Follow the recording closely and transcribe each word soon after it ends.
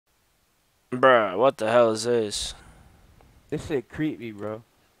Bruh, what the hell is this? This shit creepy, bro.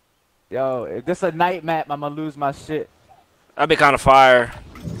 Yo, if this a night map, I'ma lose my shit. That'd be kind of fire.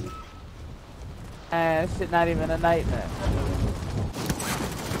 Man, this shit not even a night map.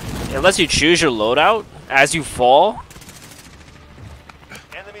 It lets you choose your loadout as you fall.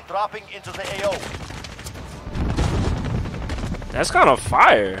 Enemy dropping into the AO. That's kind of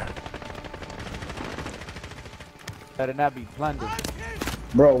fire. Better not be plundered.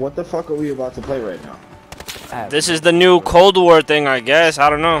 Bro, what the fuck are we about to play right now? This is the new Cold War thing, I guess. I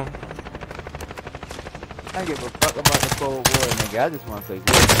don't know. I don't give a fuck about the Cold War, nigga. I just want to play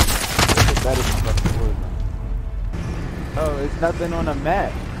Warzone. It's better than fucking Warzone. Oh, it's nothing on the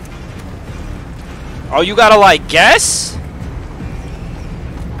map. Oh, you gotta like guess?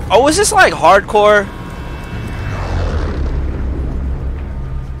 Oh, is this like hardcore?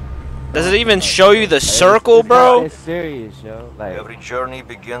 Does it even show you the circle, bro? It's serious, yo. Like, Every journey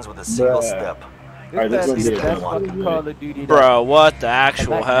begins with a single step. Alright, this this is is the the best fucking Call of Duty. Bro, what the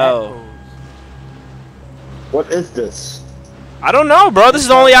actual hell? What is this? I don't know, bro. This is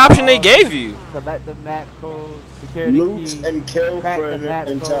the only option they gave you. Select the map code, security Loot key, and kill crack for the map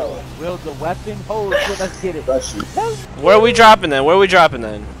intel. code, wield the weapon, hold it, let's get it. Bless you. Where are we dropping then? Where are we dropping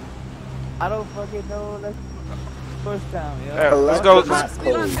then? I don't fucking know, let's push down, yo. Yeah, let's go. Map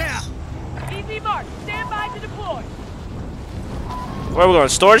codes. Easy mark. Stand by to deploy. Where are we going?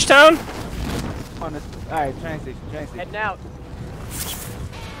 Storage Town? Alright, train station. Heading out.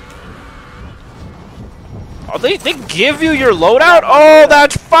 Oh, they give you your loadout? Oh,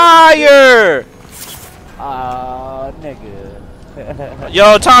 that's fire! Ah, nigga.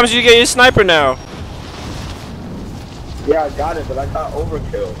 Yo, Thomas, you get your sniper now. Yeah, I got it, but I got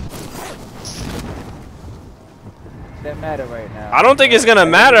overkill. That matter right now. I don't think it's gonna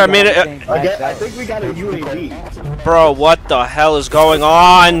matter. I mean, I think we got a UAV. bro, what the hell is going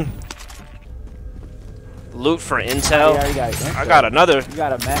on? Loot for intel. I got another. You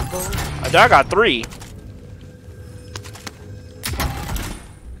got a map code? I got 3.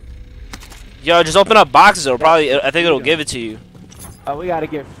 Yo, just open up boxes. It'll probably. I think it'll give it to you. Oh, we gotta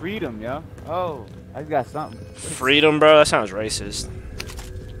get freedom, yo. Oh, I got something. Freedom, bro. That sounds racist.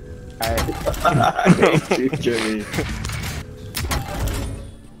 I hate you, Jimmy.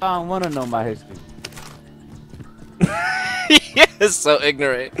 I don't wanna know my history. Yes, so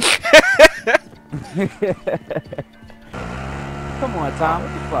ignorant. Come on, Tom.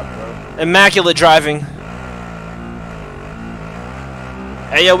 What the fuck, bro? Immaculate driving.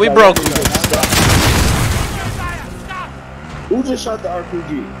 Hey, yo, we broke. Who just shot the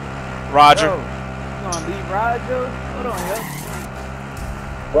RPG? Roger. Yo, you gonna leave Raj, yo? Hold on, yo.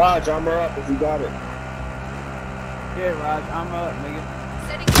 Raj, armor up if you got it. Yeah, Raj, I'm up, nigga.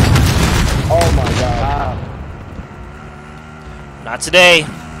 Oh my god. Wow. Not today.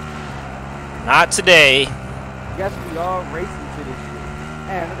 Not today. Guess we all racing to this shit.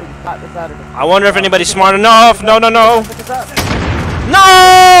 Man, that nigga popped this out of the. I wonder if anybody's smart enough. No, no, no. Pick us up.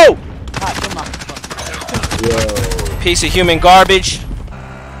 No! Pop them out. Yo. Piece of human garbage.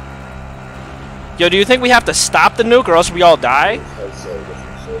 Yo, do you think we have to stop the nuke or else we all die?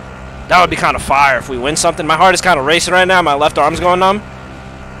 That would be kind of fire if we win something. My heart is kind of racing right now. My left arm's going numb.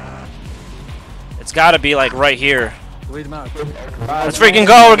 It's got to be like right here. Let's freaking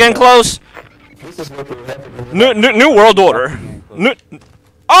go. We're getting close. New world order.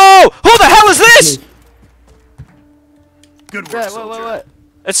 Oh, who the hell is this? Good work, Yeah, soldier. what?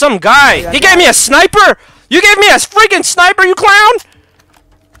 It's some guy. He gave me a sniper. You gave me a freaking sniper, you clown.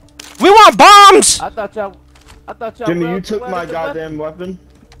 We want bombs. I thought y'all. Jimmy, you well took my to goddamn weapon.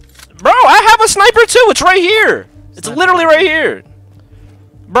 Bro, I have a sniper too. It's right here. It's literally right here.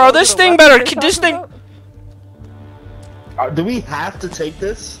 Bro, this thing better. This thing. Do we have to take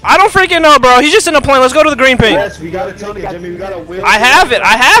this? I don't freaking know, bro. He's just in a plane. Let's go to the green ping. Yes, we gotta take it, Jimmy. We gotta wheel. I have it.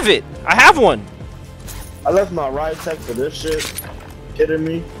 I have it. I have one. I left my ride tech for this shit. Kidding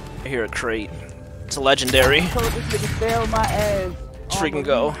me? I hear a crate. It's a legendary. I told this nigga stay on my ass. Let's freaking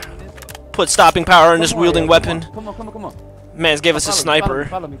go. Put stopping power in this wielding weapon. Come on. Man's gave us a sniper.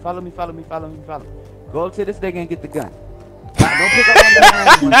 Follow me. Go to this nigga and get the gun. Don't pick up one of the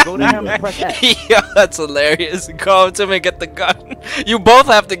random ones. Go to him and press X. Yeah, that's hilarious. Go up to him and get the gun. You both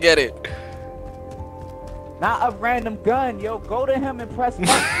have to get it. Not a random gun, yo. Go to him and press X,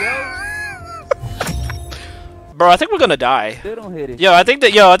 yo. Bro, I think we're gonna die. Still don't hit it. Yo, I think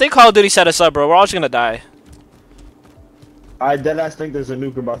Call of Duty set us up, bro. We're all just gonna die. I deadass think there's a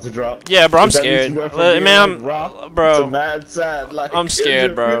nuke about to drop. Yeah, bro, I'm But that means scared. you went from Man, being I'm, like rock bro. to mad sad. Like, I'm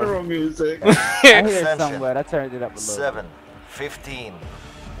scared, bro. Funeral music. I hear it Attention. somewhere. I turned it up a little. 7, 15,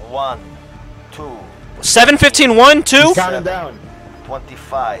 1, 2, 7, 15, 1, 2? Count it down.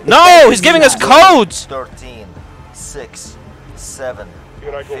 25. No, he's giving us codes. 13, 6, 7,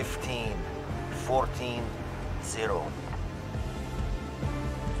 15, 14, 0.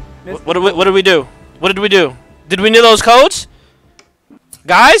 What did we do? What did we do? Did we know those codes?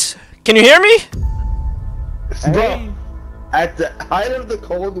 Guys, can you hear me? Bro, at the height of the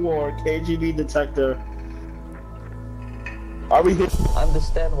Cold War, KGB detector. Are we here?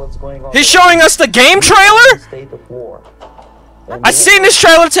 Understand what's going on. He's showing us the game trailer? State of war. I seen this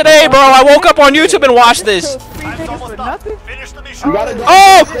trailer today, bro. I woke up on YouTube and watched this. Finish the mission. You gotta go.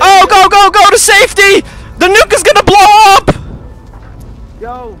 Oh, go to safety. The nuke is gonna blow up.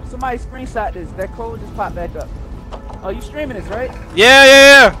 Yo, somebody screenshot this. That code just popped back up. Oh, you streaming this, right?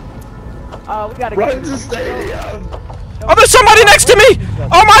 Yeah. We gotta Run get to stadium. Oh, there's somebody next to me.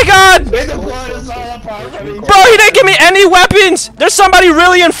 Oh my God. They deployed us all apart from each Bro, he didn't give me any weapons. There's somebody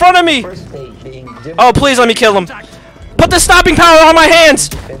really in front of me. First stage being Oh, please let me kill him. Put the stopping power on my hands.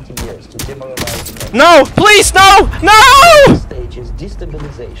 20 years to demoralize the No, please, no. next stage is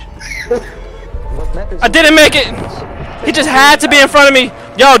destabilization. What matters I didn't make it. He just had to be in front of me.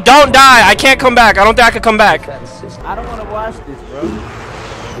 Yo, don't die. I can't come back. I don't think I could come back. defense system. I don't want to watch this, bro.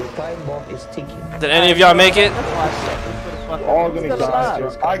 The time bomb is ticking. Did any of y'all make it? Let's watch that. All gonna Still die.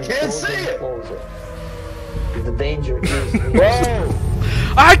 alive. I can't see it. Closer. The danger is Bro.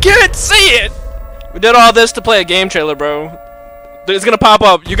 I can't see it. We did all this to play a game trailer, bro. It's gonna pop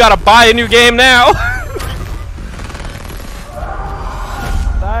up. You gotta buy a new game now.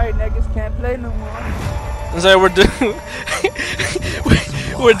 Sorry, niggas can't play no more. So we're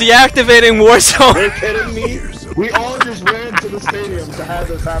we're deactivating Warzone. You're kidding me? We all just ran to the stadium to have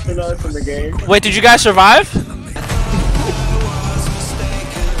this happen to us in the game. Wait, did you guys survive?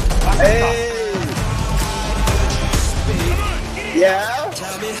 Hey.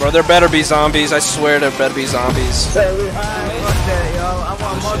 Yeah. Bro, there better be zombies. I swear there better be zombies. Fuck that, yo. I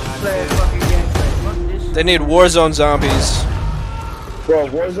want multiplayer fucking gameplay. Fuck this shit. They need Warzone zombies. Bro,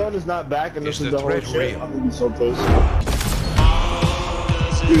 Warzone is not back, and this is the whole shit. I'm gonna be so pissed.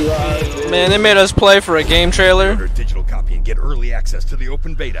 Man, they made us play for a game trailer. Order digital copy and get early access to the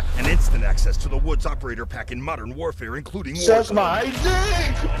open beta and instant access to the Woods operator pack in Modern Warfare, including Suck Warzone. my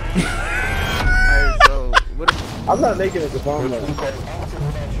dick! Alright, so, what if I'm not making it to phone though.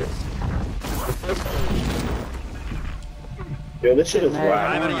 Yo, this shit is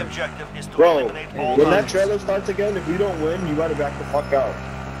whack. Primary objective is to Bro, eliminate all when that targets. trailer starts again, if we don't win, you gotta back the fuck out.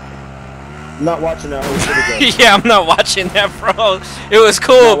 I'm not watching that whole shit again. Yeah, I'm not watching that, bro. It was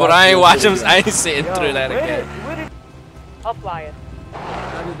cool, but I ain't watching. I ain't sitting through that again. I'll fly it.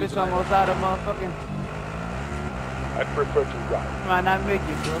 This bitch almost out of motherfucking. I prefer to ride. Might not make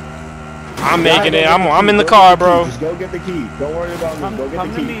it, bro. I'm making it. I'm in the car, bro. Just go get the key. Don't worry about me. Go get Come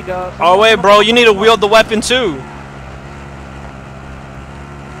the to key. me, dog. Oh wait, bro, you need to wield the weapon too.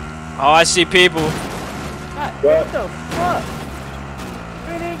 Oh, I see people. God, What? what the fuck?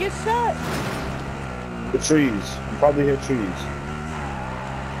 We didn't get shot. The trees. You probably hear trees.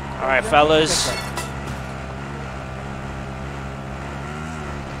 All right, fellas.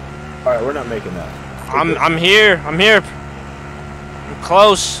 All right, we're not making that. I'm here. I'm here. I'm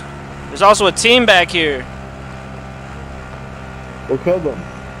close. There's also a team back here. We'll kill them.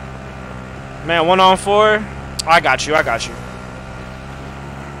 Man, 1-on-4. I got you. I got you.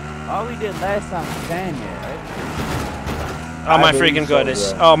 All we did last time was stand here, right? Oh my I believe freaking so,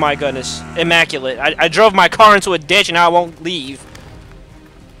 goodness. bro. Oh my goodness. Immaculate. I drove my car into a ditch and now I won't leave.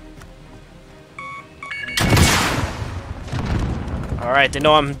 All right, they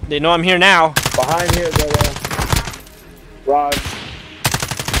know I'm here now. Behind here, Rod.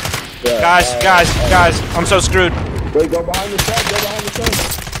 Yeah, Guys, I'm so screwed. Wait, go behind the truck. Go behind the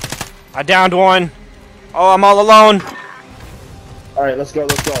truck. I downed one. Oh, I'm all alone. All right, let's go.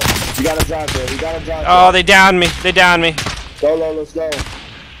 Let's go. You gotta drive there. You gotta drive. Oh, they downed me. They downed me. Go, let's go.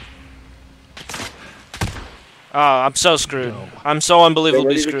 Oh, I'm so screwed. I'm so They're unbelievably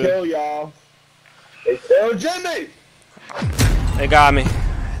ready to screwed. kill y'all. They killed Jimmy. They got me.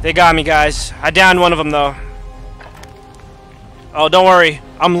 They got me, guys. I downed one of them, though. Oh, don't worry.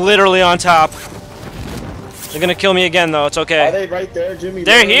 I'm literally on top. They're gonna kill me again, though. It's Are okay. they right there, Jimmy?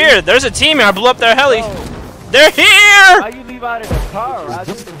 They're here. There's a team here. I blew up their heli. Oh, They're here! how you leave out of the car? I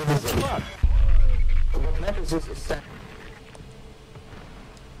just fuck. What matters is the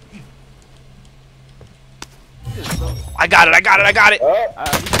I got it. I got it. I got it. Oh,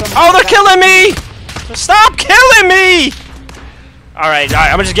 Oh, they're killing me! Stop killing me! All right.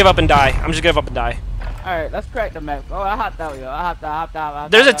 I'm gonna just give up and die. I'm just gonna give up and die. Alright, let's crack the map. Oh, I hopped out, yo. I hopped out.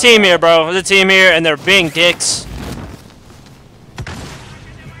 There's a team here, bro. There's a team here, and they're being dicks.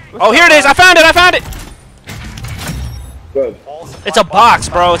 Oh, here it is. I found it. I found it. Good. It's a box,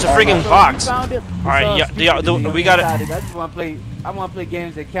 bro. It's a freaking box. All Alright, we got it. I just want to play. I want to play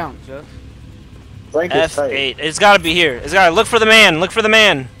games that count, Chuck. Frank is tight. F8. It's gotta be here. It's gotta look for the man. Look for the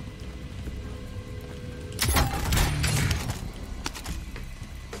man.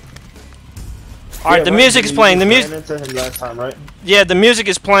 Alright, the music is playing. The music. Last time, right? Yeah, the music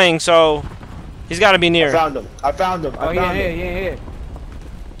is playing, so he's gotta be near. I found him. I found him. Oh yeah, yeah.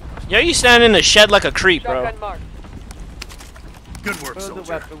 Yo, you standing in the shed like a creep, bro. Shotgun mark. Good work, Wield the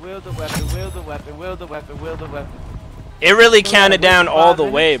soldier. weapon, wield the weapon, wield the weapon, wield the weapon, wield the weapon. It really counted down all the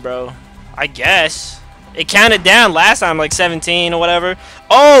way, bro. I guess. It counted down last time, like 17 or whatever.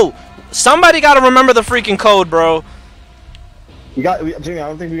 Oh! Somebody gotta remember the freaking code, bro. Jimmy, I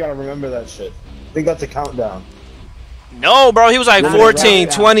don't think we gotta remember that shit. I think that's a countdown. No, bro, he was like 14,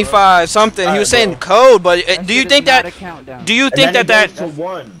 25, something. He was saying code, but do you think that... Do you think that that... To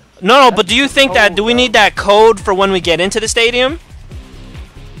one. No, but do you think that... Do we need that code for when we get into the stadium?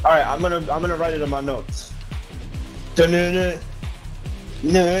 Alright, I'm gonna write it in my notes. Yo,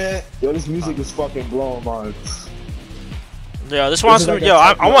 this music is fucking blowing my... Yo, this wants to... Yo,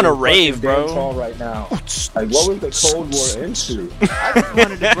 I want to rave, bro. Right now. Like, what was the Cold War into? I just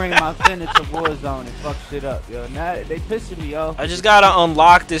wanted to bring my finish to Warzone and fuck shit up, yo. Now they pissing me off. I just gotta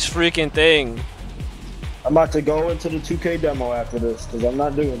unlock this freaking thing. I'm about to go into the 2K demo after this, because I'm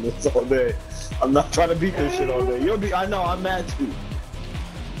not doing this all day. I'm not trying to beat this shit all day. You'll be... I know, I'm mad too.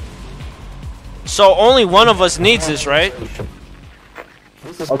 So only one of us needs this, right?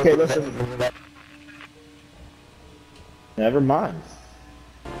 Okay, listen. Never mind.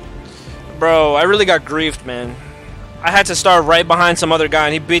 Bro, I really got griefed, man. I had to start right behind some other guy,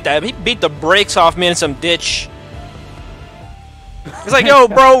 and he beat the brakes off me in some ditch. It's like, yo,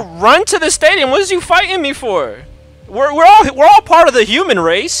 bro, run to the stadium. What is you fighting me for? We're all part of the human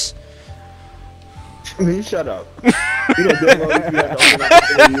race. I mean, shut up. You know, damn well if you had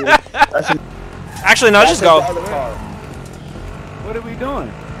to open up. Actually, no, just go. What are we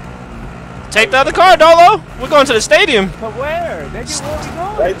doing? Take the other car, Dolo. We're going to the stadium. But where? Nigga, where we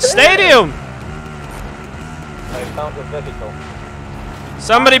going? Right there. Stadium. I found a vehicle.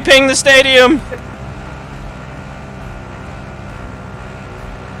 Somebody ping the stadium.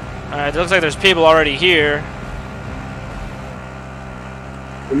 Alright, it looks like there's people already here.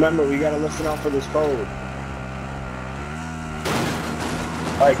 Remember, we gotta listen out for this code.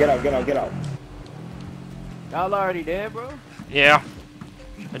 Alright, get out, get out, get out. Y'all already there, bro? Yeah.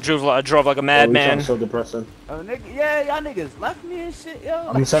 I drove like a madman. So depressing. Oh, nigga, yeah, y'all niggas left me and shit, yo.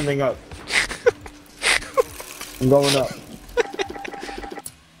 I'm sending up. I'm going up.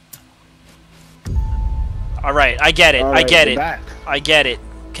 Alright, I get it. All right, I get we're it. back. I get it.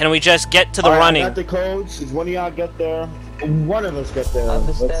 Can we just get to the All right, running? I got the codes. If one of y'all get there, one of us get there.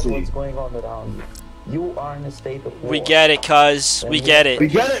 Let's Understand see. what's going on around you. You are in a state of war. We get it, cuz. We get We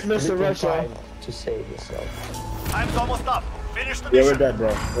it. get it, Mr. Russia. Time to save yourself. Time's almost up. Finish the Yeah, we're mission. dead,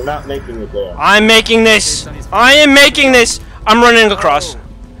 bro. We're not making it there. I'm making this. I am making this. I'm running across.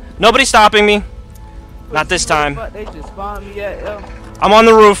 Nobody's stopping me. Not this time. What they just spawned me at, yo. I'm on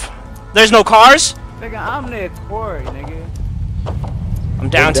the roof. There's no cars. Nigga, I'm near quarry, nigga. I'm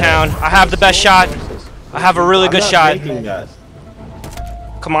downtown. I have the best shot. I have a really good shot. Making that.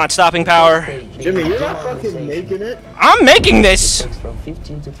 Come on, stopping power. Jimmy, you're not fucking making it. I'm making this. Takes from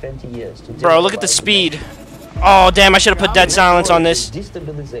 15 to 20 years to Bro, look at the speed. Oh, damn, I should have put dead silence on this.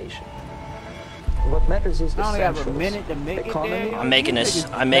 Destabilization. What matters is the I only have a essentials. minute to make it Economy, there. I'm making this.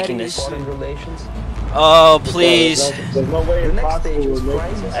 I'm making this. foreign relations. Oh, please. There's no way The it's next possible stage is we're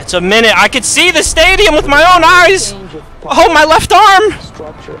making crisis. It's a minute. I could see the stadium with my own eyes. Change of Oh, my left arm.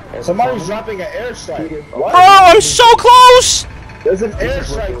 structure as Somebody's economy. dropping an airstrike. Bro, What? I'm so close. There's an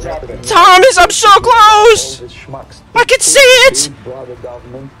airstrike dropping. Thomas, I'm so close. All the schmucks I can see it. Big brother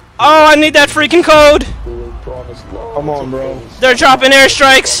government Oh, I need that freaking code. who will promise loads Come on, of bro. things They're dropping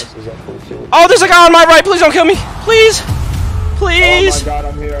airstrikes. promises are fulfilled. Oh, there's a guy on my right. Please don't kill me. Please. Oh Please. my god,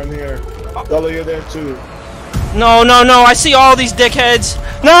 I'm here, I'm here. Dolo, you're there too. No, no, no. I see all these dickheads.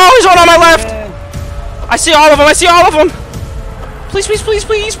 No, he's one on my left. I see all of them. I see all of them. Please, please, please,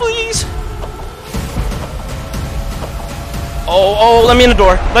 please, please. Oh, let me in the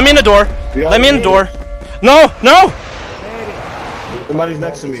door. Let me in the door. Let me in the door. No, no. Somebody's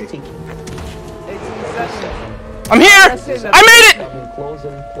next to me. 18 seconds. I'm here. I made it. Coming closer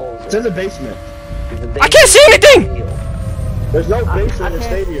and closer. It's in the basement. I can't see anything. Real. There's no base in the can't-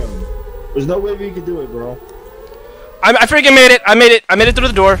 stadium. There's no way we could do it, bro. I freaking made it. I made it. I made it through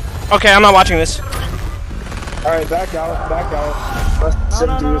the door. Okay, I'm not watching this. Alright, back out, back out. Let's sit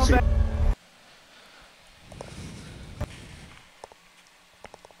through the seat.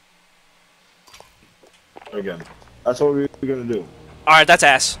 Again. That's what we're gonna do. Alright, that's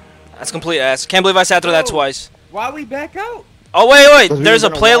ass. That's complete ass. Can't believe I sat through that twice. Why we back out? Oh, wait. 'Cause we There's were a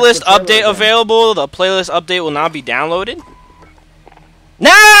gonna watch playlist the trailer update again. available. The playlist update will not be downloaded. Nah,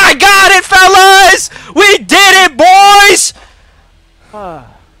 I got it, fellas! We did it, boys! I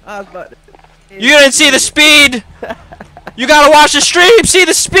was about to... You didn't see the speed. You gotta watch the stream, see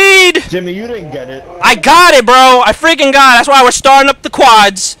the speed. Jimmy, you didn't get it. I got it, bro. I freaking got it. That's why we're starting up the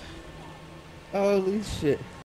quads. Holy shit.